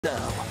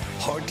Now,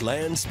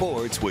 Heartland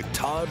Sports with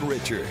Todd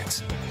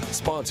Richards.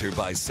 Sponsored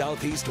by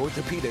Southeast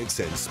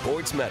Orthopedics and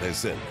Sports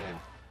Medicine.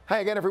 Hi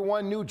again,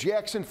 everyone. New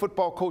Jackson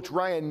football coach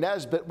Ryan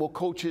Nesbitt will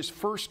coach his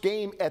first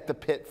game at the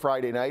Pit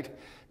Friday night.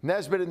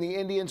 Nesbitt and the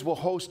Indians will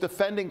host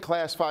defending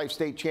Class 5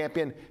 state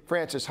champion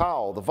Francis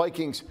Howell. The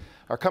Vikings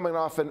are coming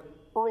off an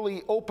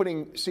early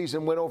opening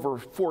season win over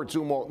Fort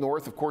Zumwalt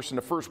North. Of course, in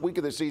the first week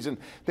of the season,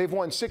 they've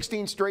won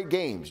 16 straight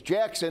games.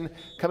 Jackson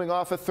coming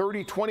off a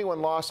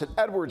 30-21 loss at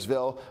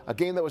Edwardsville, a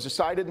game that was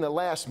decided in the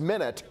last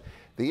minute.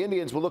 The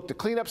Indians will look to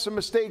clean up some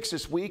mistakes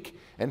this week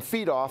and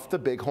feed off the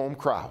big home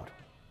crowd.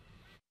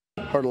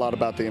 Heard a lot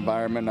about the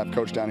environment. I've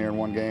coached down here in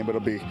one game, but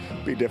it'll be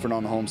different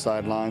on the home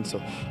sideline.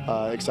 So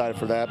excited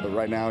for that. But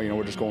right now,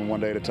 we're just going one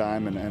day at a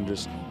time and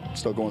just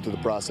still going through the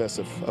process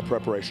of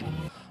preparation.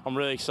 I'm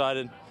really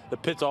excited. The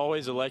Pit's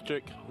always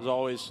electric. There's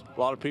always a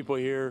lot of people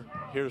here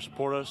to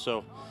support us.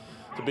 So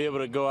to be able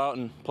to go out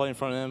and play in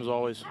front of them is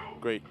always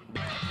great.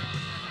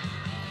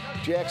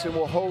 Jackson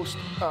will host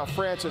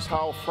Francis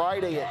Howell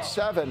Friday at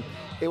 7.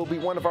 It will be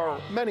one of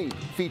our many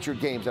featured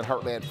games on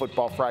Heartland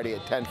Football Friday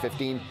at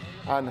 10:15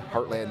 on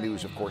Heartland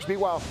News, of course.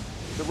 Meanwhile,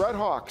 the Red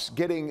Hawks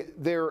getting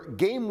their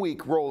game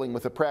week rolling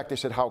with a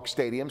practice at Houck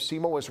Stadium.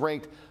 SEMO is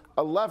ranked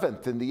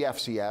 11th in the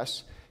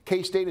FCS.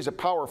 K-State is a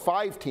Power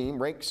 5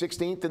 team, ranked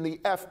 16th in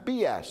the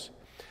FBS.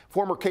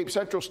 Former Cape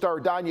Central star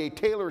Danye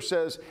Taylor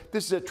says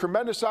this is a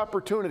tremendous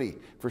opportunity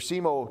for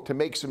SEMO to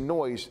make some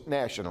noise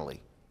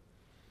nationally.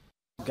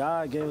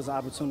 God gave us the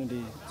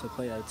opportunity to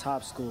play at a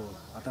top school.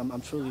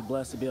 I'm truly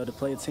blessed to be able to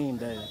play a team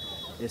that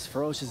is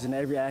ferocious in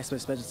every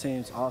aspect, special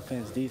teams,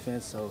 offense,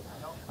 defense, so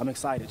I'm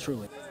excited,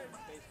 truly.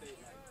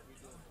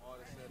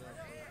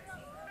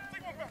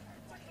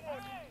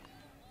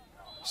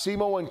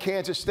 SEMO and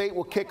Kansas State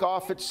will kick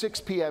off at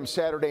 6 p.m.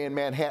 Saturday in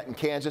Manhattan,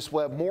 Kansas.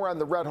 We'll have more on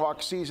the Red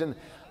Hawks season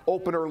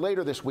opener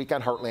later this week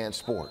on Heartland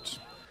Sports.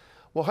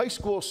 Well, high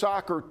school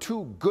soccer,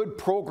 two good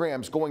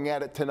programs going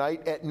at it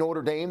tonight at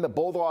Notre Dame. The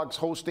Bulldogs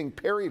hosting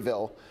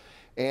Perryville.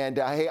 And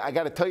hey, I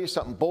got to tell you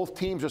something. Both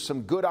teams with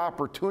some good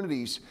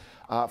opportunities.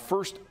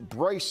 First,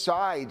 Bryce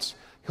Sides.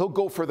 He'll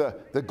go for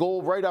the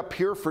goal right up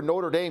here for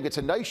Notre Dame. Gets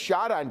a nice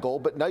shot on goal,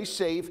 but nice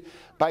save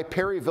by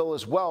Perryville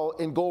as well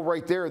in goal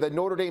right there. Then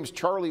Notre Dame's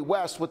Charlie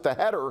West with the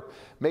header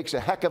makes a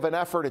heck of an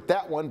effort at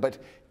that one, but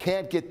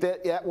can't get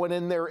that one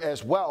in there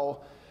as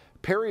well.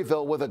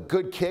 Perryville with a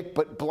good kick,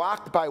 but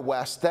blocked by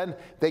West. Then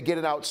they get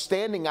an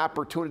outstanding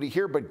opportunity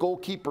here, but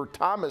goalkeeper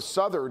Thomas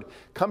Southard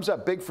comes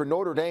up big for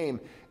Notre Dame,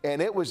 and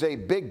it was a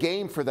big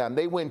game for them.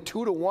 They win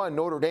 2-1,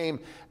 Notre Dame,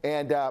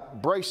 and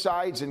Bryce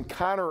Sides and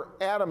Connor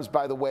Adams,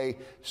 by the way,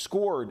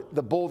 scored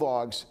the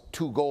Bulldogs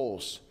 2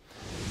 goals.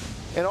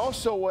 And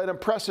also an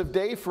impressive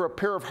day for a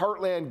pair of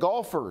Heartland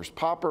golfers.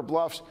 Poplar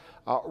Bluff's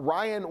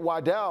Ryan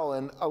Waddell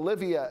and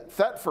Olivia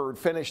Thetford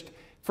finished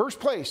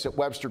first place at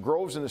Webster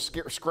Groves in a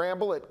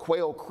scramble at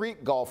Quail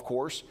Creek Golf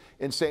Course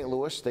in St.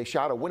 Louis. They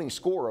shot a winning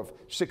score of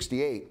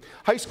 68.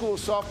 High school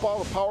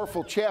softball, the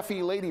powerful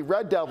Chaffee Lady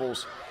Red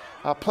Devils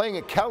playing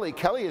at Kelly.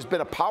 Kelly has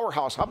been a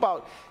powerhouse. How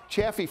about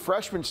Chaffee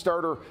freshman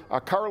starter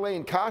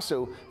Carlene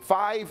Casu?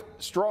 5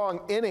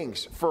 strong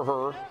innings for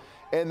her.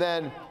 And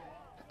then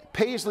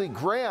Paisley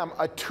Graham,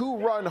 a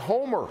 2-run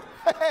homer.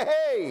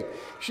 Hey,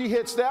 she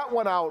hits that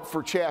one out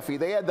for Chaffee.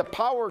 They had the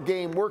power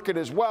game working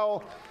as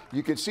well.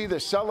 You could see the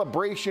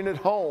celebration at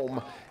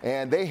home,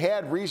 and they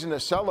had reason to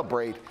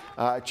celebrate.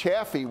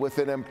 Chaffee with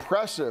an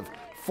impressive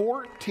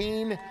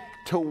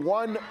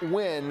 14-1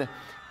 win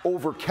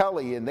over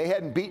Kelly, and they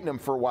hadn't beaten them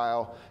for a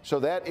while, so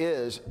that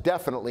is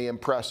definitely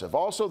impressive.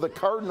 Also, the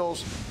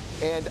Cardinals,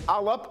 and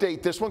I'll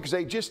update this one because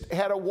they just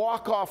had a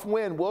walk-off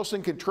win.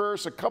 Wilson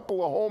Contreras, a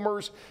couple of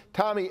homers.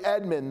 Tommy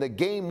Edman, the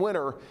game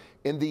winner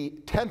in the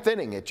 10th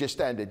inning. It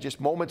just ended just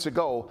moments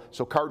ago,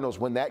 so Cardinals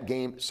win that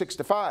game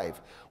 6-5.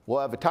 We'll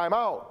have a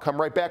timeout. Come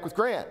right back with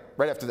Grant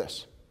right after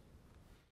this.